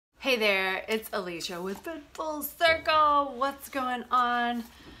Hey there, it's Alicia with Fit Full Circle. What's going on?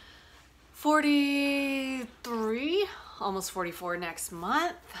 43, almost 44 next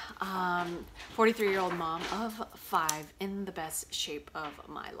month. 43-year-old mom of 5 in the best shape of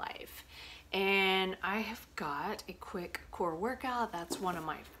my life. And I have got a quick core workout. That's one of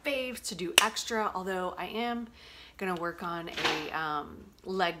my faves to do extra, although I am gonna work on a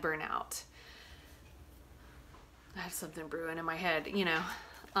leg burnout. I have something brewing in my head, you know.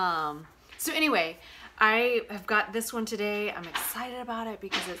 So anyway, I have got this one today. I'm excited about it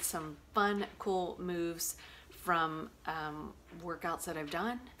because it's some fun, cool moves from workouts that I've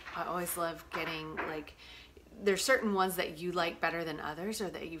done. I always love getting, like, there's certain ones that you like better than others or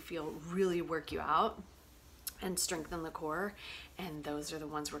that you feel really work you out and strengthen the core. And those are the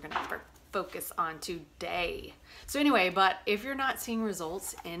ones we're going to focus on today. So anyway, but if you're not seeing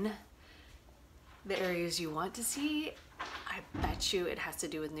results in the areas you want to see, I bet you it has to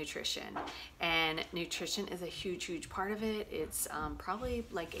do with nutrition, and nutrition is a huge part of it. It's probably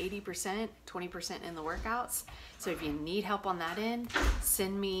like 80%, 20% in the workouts. So if you need help on that end,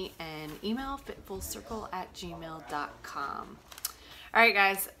 send me an email, fitfullcircle@gmail.com. All right,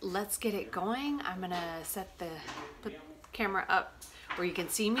 guys, let's get it going. I'm gonna put the camera up where you can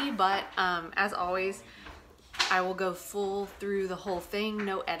see me, but as always, I will go full through the whole thing,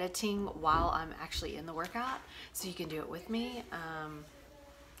 no editing while I'm actually in the workout, so you can do it with me.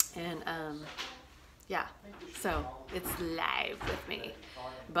 Yeah, so it's live with me,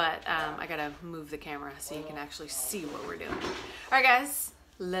 but I gotta move the camera so you can actually see what we're doing. All right, guys,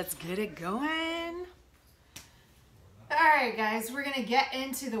 let's get it going. All right, guys, we're gonna get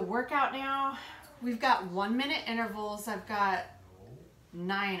into the workout now. We've got 1-minute intervals. I've got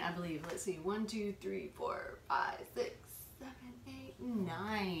 9, I believe. Let's see, 1, 2, 3, 4, 5, 6, 7, 8,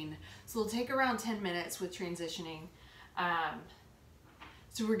 9. So it'll take around 10 minutes with transitioning.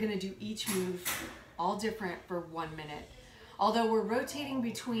 So we're gonna do each move all different for 1 minute. Although we're rotating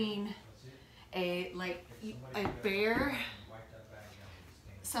between a bear,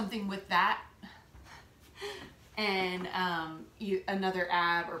 something with that, and another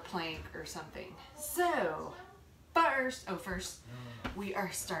ab or plank or something. So first we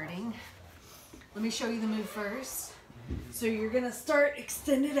are starting. Let me show you the move first. So you're gonna start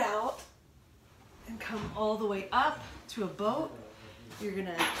extended out and come all the way up to a boat. You're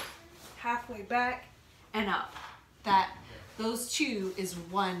gonna halfway back and up. Those 2 is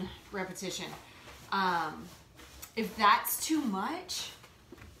 1 repetition. If that's too much,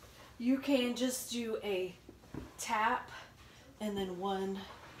 you can just do a tap and then 1,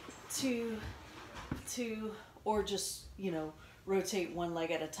 2, 2, or just, you know, rotate 1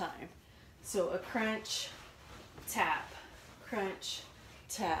 leg at a time. So a crunch, tap, crunch,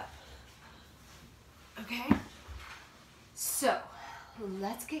 tap. Okay? So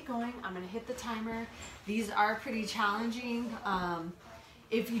let's get going. I'm gonna hit the timer. These are pretty challenging.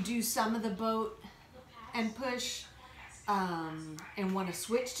 If you do some of the boat and push and want to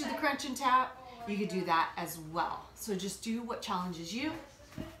switch to the crunch and tap, you could do that as well. So just do what challenges you.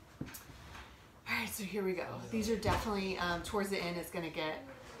 All right, so here we go. These are definitely, towards the end, it's gonna get,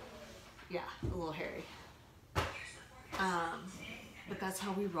 yeah, a little hairy. But that's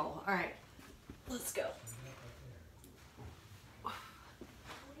how we roll. All right, let's go.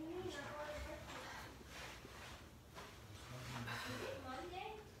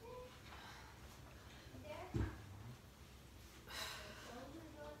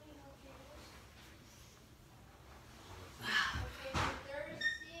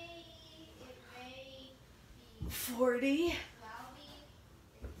 $40.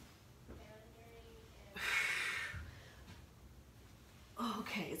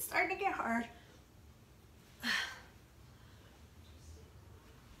 Okay, it's starting to get hard.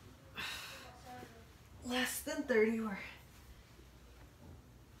 Less than 30, we're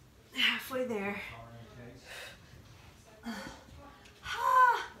halfway there.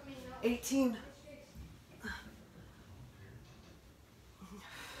 18.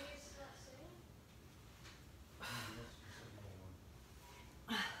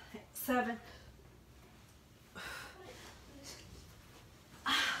 7.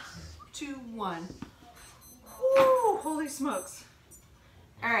 2, 1. Woo, holy smokes.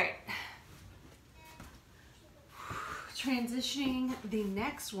 All right. Transitioning, the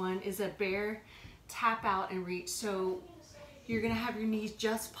next one is a bear tap out and reach. So you're gonna have your knees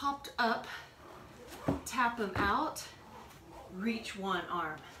just popped up, tap them out, reach 1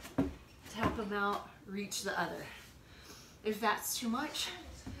 arm, tap them out, reach the other. If that's too much,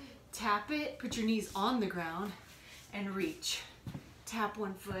 tap it, put your knees on the ground and reach. Tap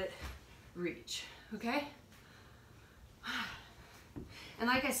 1 foot, reach, okay? And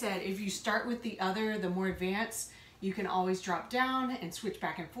like I said, if you start with the more advanced, you can always drop down and switch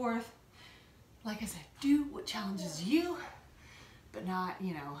back and forth. Like I said, do what challenges you, but not,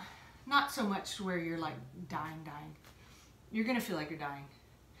 you know, not so much to where you're like dying. You're gonna feel like you're dying.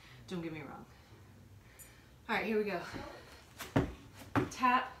 Don't get me wrong. All right, here we go.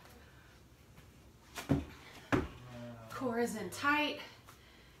 Tap. Core is in tight.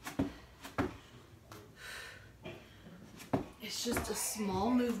 It's just a small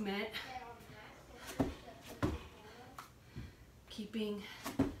movement. Keeping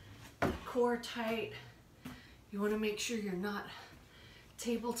the core tight. You want to make sure you're not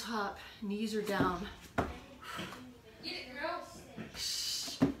tabletop, knees are down. Get it, girl.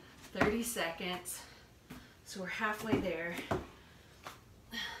 30 seconds. So we're halfway there.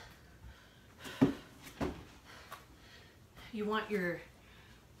 You want your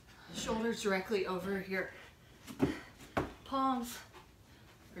shoulders directly over your palms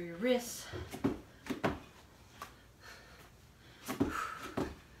or your wrists.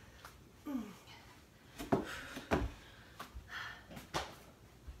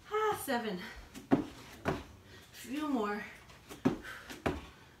 7. A few more.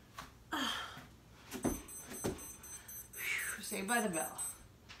 Saved by the bell.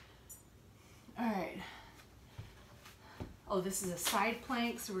 All right. Oh, this is a side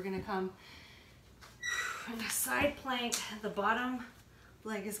plank, so we're gonna come in a side plank. The bottom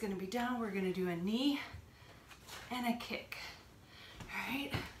leg is gonna be down. We're gonna do a knee and a kick. All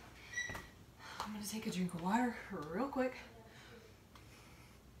right. I'm gonna take a drink of water real quick.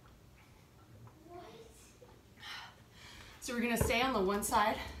 So we're gonna stay on the one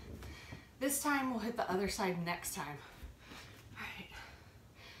side. This time we'll hit the other side next time. All right.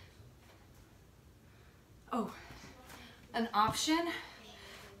 Oh, an option,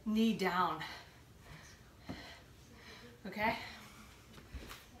 knee down. Okay?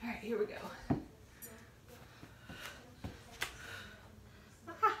 All right, here we go.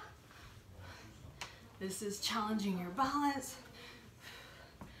 This is challenging your balance,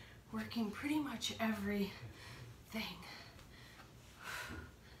 working pretty much everything.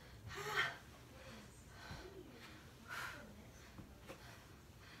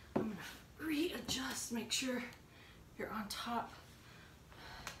 I'm gonna readjust, make sure you're on top.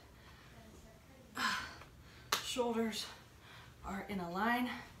 Shoulders are in a line.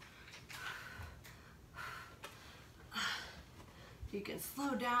 You can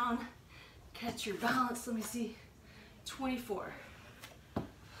slow down, catch your balance. Let me see. 24.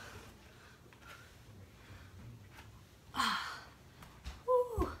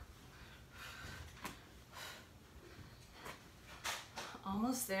 Woo.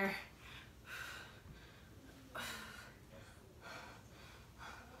 Almost there.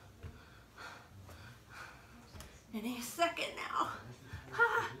 Any second now.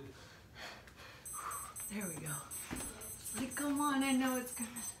 There we go. It's like, come on, I know it's gonna.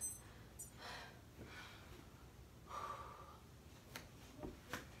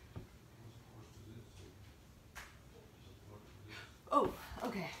 Oh,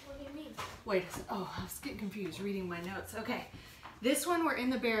 okay. What do you mean? Wait, oh, I was getting confused reading my notes. Okay, this one we're in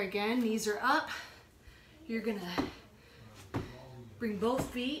the bear again. Knees are up. You're gonna bring both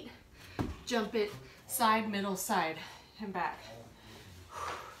feet, jump it side, middle, side, and back.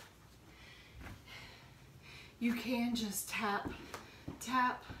 You can just tap,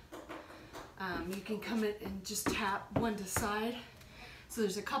 tap. You can come in and just tap one to side. So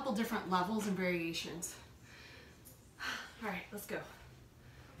there's a couple different levels and variations. All right, let's go.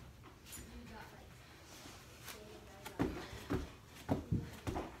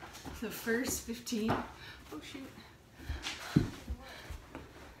 The first 15. Oh shoot.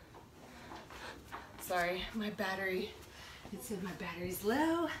 Sorry, my battery. It said my battery's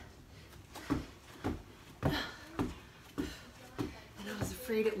low. And I was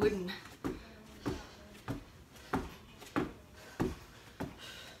afraid it wouldn't.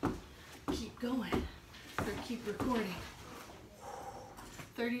 Keep going, or keep recording.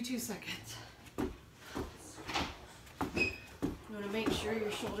 32 seconds. You want to make sure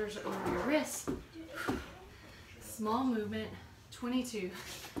your shoulders are over your wrists. Small movement. 22.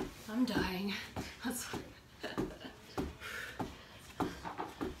 I'm dying. That's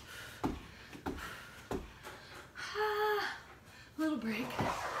little break.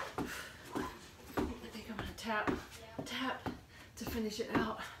 I think I'm gonna tap, tap to finish it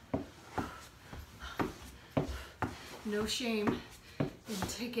out. No shame in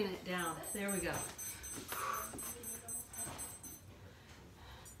taking it down. There we go.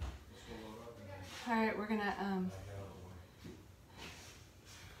 All right, we're gonna,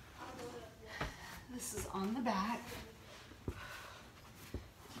 this is on the back.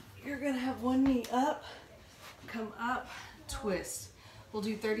 you're gonna have one knee up, come up, twist. We'll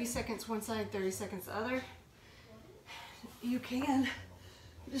do 30 seconds one side, 30 seconds the other. you can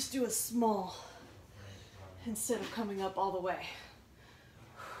just do a small instead of coming up all the way.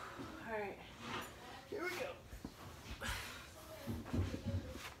 All right, here we go.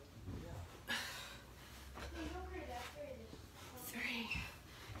 3,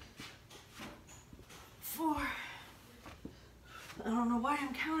 4. I don't know why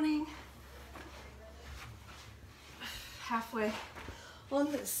I'm counting. Halfway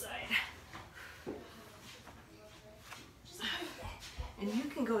on this side. And you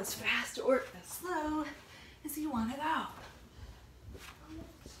can go as fast or as slow as you want to go. All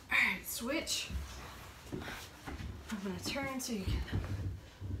right, switch. I'm gonna turn so you can,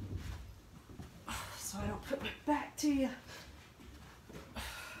 so I don't put my back to you.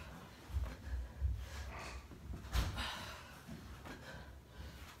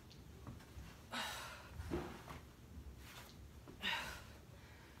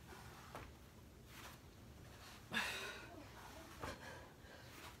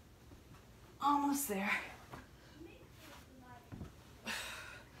 Almost there. Okay.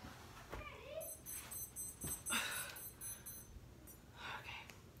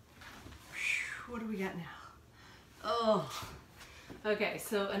 What do we got now? Oh, okay,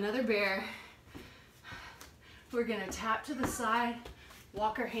 so another bear. We're gonna tap to the side,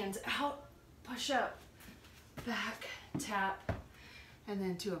 walk our hands out, push up, back, tap, and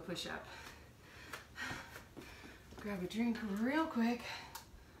then to a push up. Grab a drink real quick.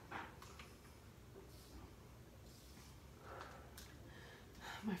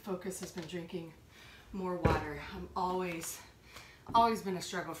 My focus has been drinking more water. I'm always been a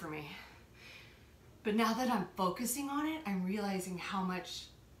struggle for me. But now that I'm focusing on it, I'm realizing how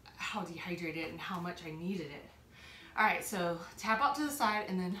dehydrated and how much I needed it. All right, so tap out to the side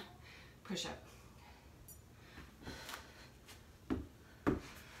and then push up.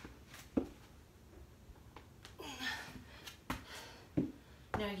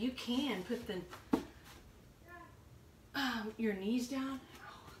 Now you can put your knees down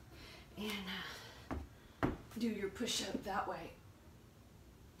and do your push-up that way.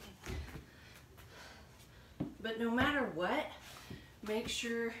 But no matter what, make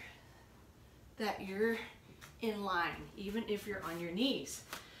sure that you're in line, even if you're on your knees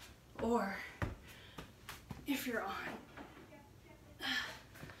or if you're on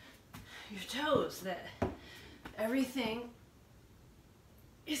your toes, that everything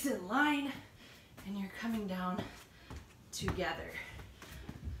is in line and you're coming down together.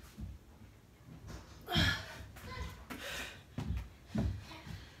 Let's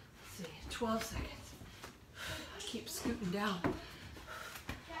see, 12 seconds. Keep scooting down.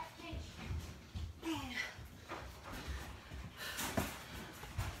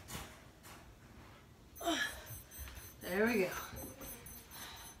 There we go.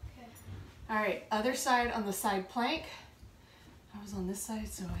 All right, other side on the side plank. I was on this side,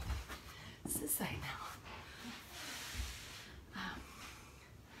 so I think it's this side now.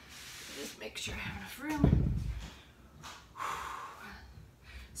 Just make sure I have enough room.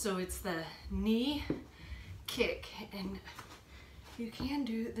 So it's the knee kick, and you can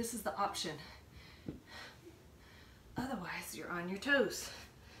do, this is the option. Otherwise, you're on your toes,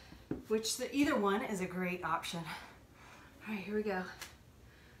 which either one is a great option. All right, here we go.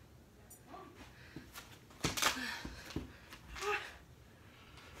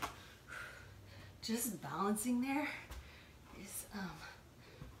 Just balancing there is,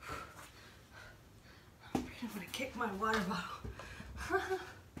 I'm gonna kick my water bottle.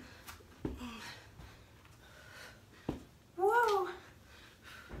 Whoa!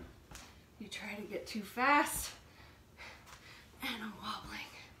 You try to get too fast, and I'm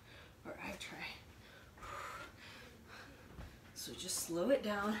wobbling, or I try. So just slow it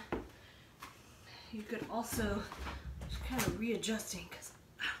down. You could also just kind of readjusting, because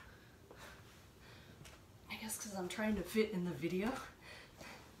I guess because I'm trying to fit in the video,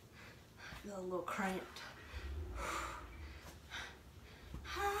 I feel a little cramped.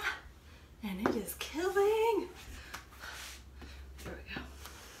 And it is killing. There we go.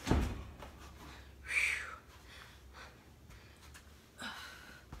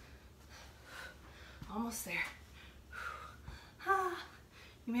 Almost there.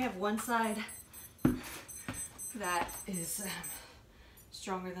 You may have one side that is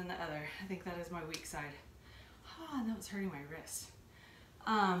stronger than the other. I think that is my weak side. And that was hurting my wrist.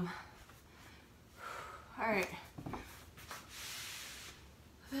 All right.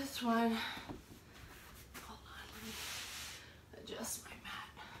 This one, hold on, let me adjust my mat.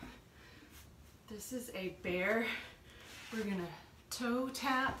 This is a bear. We're gonna toe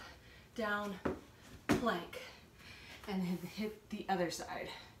tap down, plank, and then hit the other side.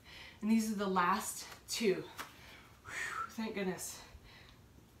 And these are the last two. Whew, thank goodness.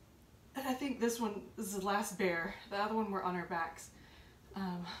 And I think this is the last bear. The other one we're on our backs.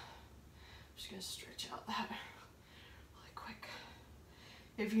 I'm just gonna stretch out that really quick.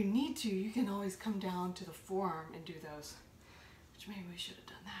 If you need to, you can always come down to the forearm and do those, which maybe we should have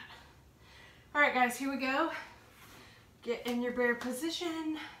done that. All right, guys, here we go. Get in your bear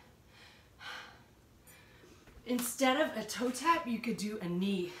position. Instead of a toe tap, you could do a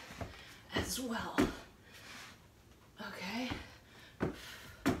knee as well. Okay.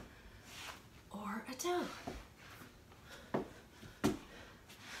 Or a toe.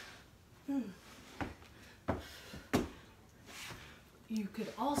 You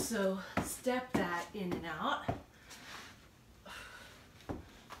could also step that in and out.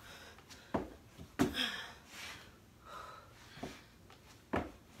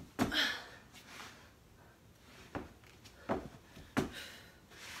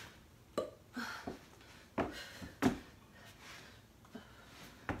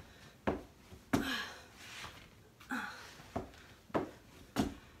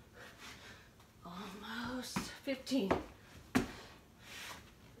 Almost 15.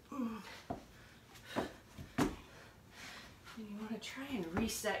 And you want to try and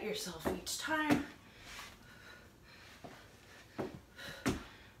reset yourself each time. Thank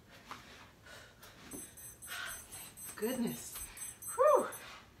goodness. Whew.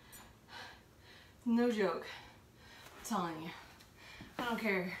 No joke. I'm telling you. I don't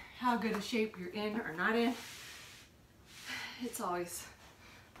care how good a shape you're in or not in. It's always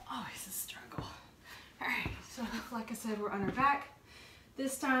a struggle. All right, so like I said, we're on our back.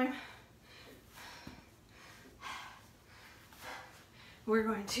 This time, we're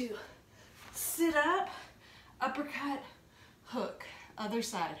going to sit up, uppercut, hook, other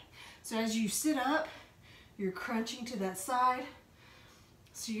side. So as you sit up, you're crunching to that side.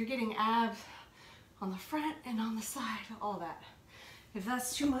 So you're getting abs on the front and on the side, all that. If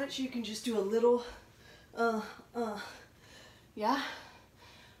that's too much, you can just do a little, yeah?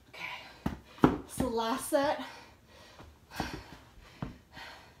 Okay, so last set.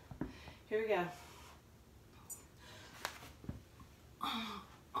 Here we go.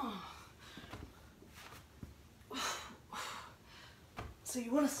 So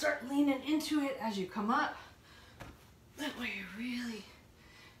you want to start leaning into it as you come up. That way you're really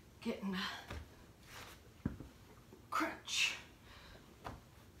getting a crunch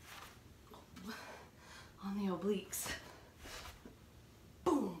on the obliques.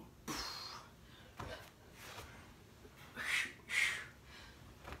 Boom.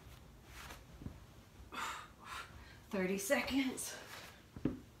 30 seconds.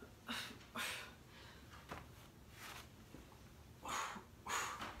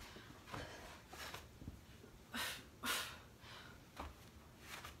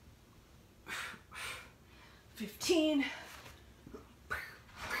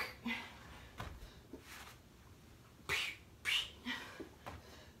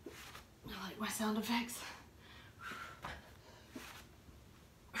 I like my sound effects.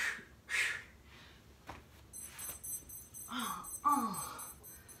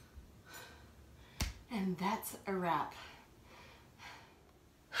 And that's a wrap.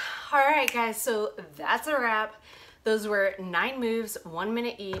 All right, guys, so that's a wrap. Those were 9 moves, 1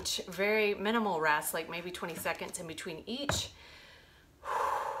 minute each, very minimal rest, like maybe 20 seconds in between each.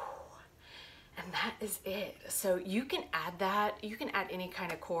 And that is it. So you can add that, you can add any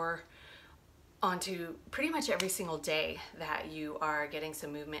kind of core onto pretty much every single day that you are getting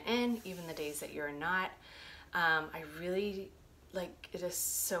some movement in, even the days that you're not. I really, like, it is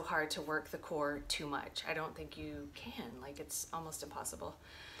so hard to work the core too much. I don't think you can, like, it's almost impossible.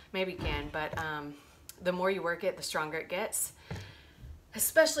 Maybe you can, but the more you work it, the stronger it gets.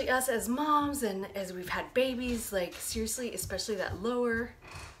 Especially us as moms and as we've had babies, like seriously, especially that lower,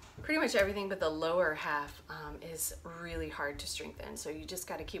 pretty much everything but the lower half is really hard to strengthen. So you just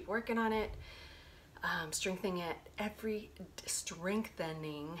got to keep working on it, strengthening it every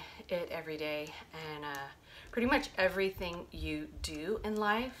day, and pretty much everything you do in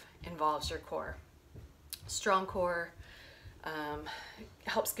life involves your core. Strong core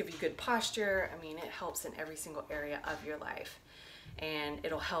helps give you good posture. I mean, it helps in every single area of your life, and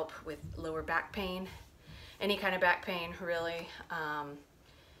it'll help with lower back pain, any kind of back pain, really,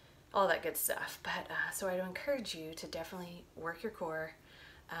 all that good stuff. But so I'd encourage you to definitely work your core.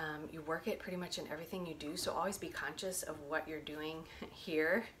 You work it pretty much in everything you do, so always be conscious of what you're doing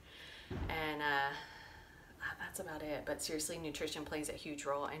here, and that's about it. But seriously, nutrition plays a huge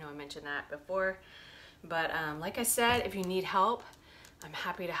role. I know I mentioned that before, but like I said, if you need help, I'm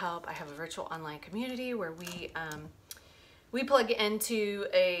happy to help. I have a virtual online community where we plug into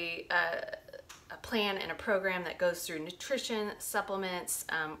a plan and a program that goes through nutrition, supplements,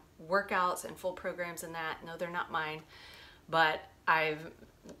 workouts, and full programs in that. No, they're not mine, but I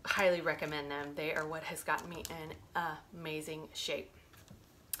highly recommend them. They are what has gotten me in amazing shape.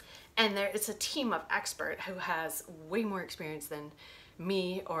 And it's a team of experts who has way more experience than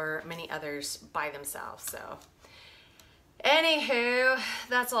me or many others by themselves. So anywho,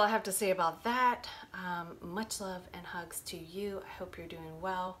 that's all I have to say about that. Much love and hugs to you. I hope you're doing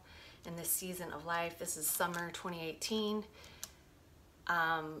well in this season of life. This is summer 2018.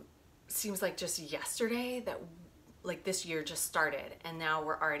 Seems like just yesterday that like this year just started, and now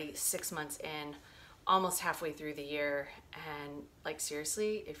we're already 6 months in, almost halfway through the year. And like,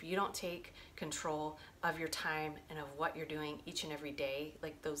 seriously, if you don't take control of your time and of what you're doing each and every day,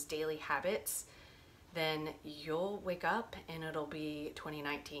 like those daily habits, then you'll wake up and it'll be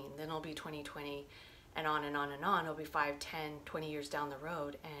 2019, then it'll be 2020, and on and on and on. It'll be 5, 10, 20 years down the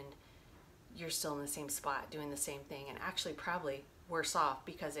road, and you're still in the same spot doing the same thing, and actually probably worse off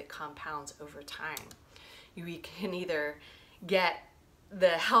because it compounds over time. You can either get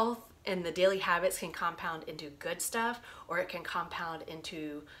the health and the daily habits can compound into good stuff, or it can compound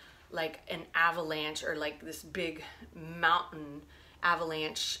into like an avalanche, or like this big mountain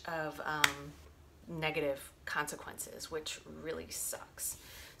avalanche of negative consequences, which really sucks.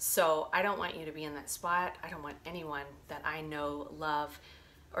 So I don't want you to be in that spot. I don't want anyone that I know, love,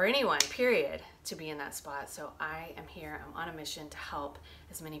 or anyone, period, to be in that spot. So I am here. I'm on a mission to help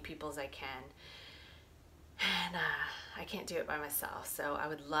as many people as I can. And I can't do it by myself. So I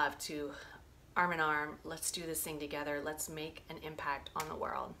would love to, arm in arm, let's do this thing together. Let's make an impact on the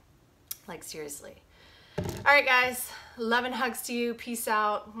world. Like, seriously. All right, guys. Love and hugs to you. Peace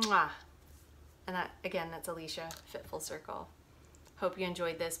out. Mwah. And that, again, that's Alicia, Fit Full Circle. Hope you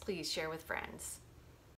enjoyed this. Please share with friends.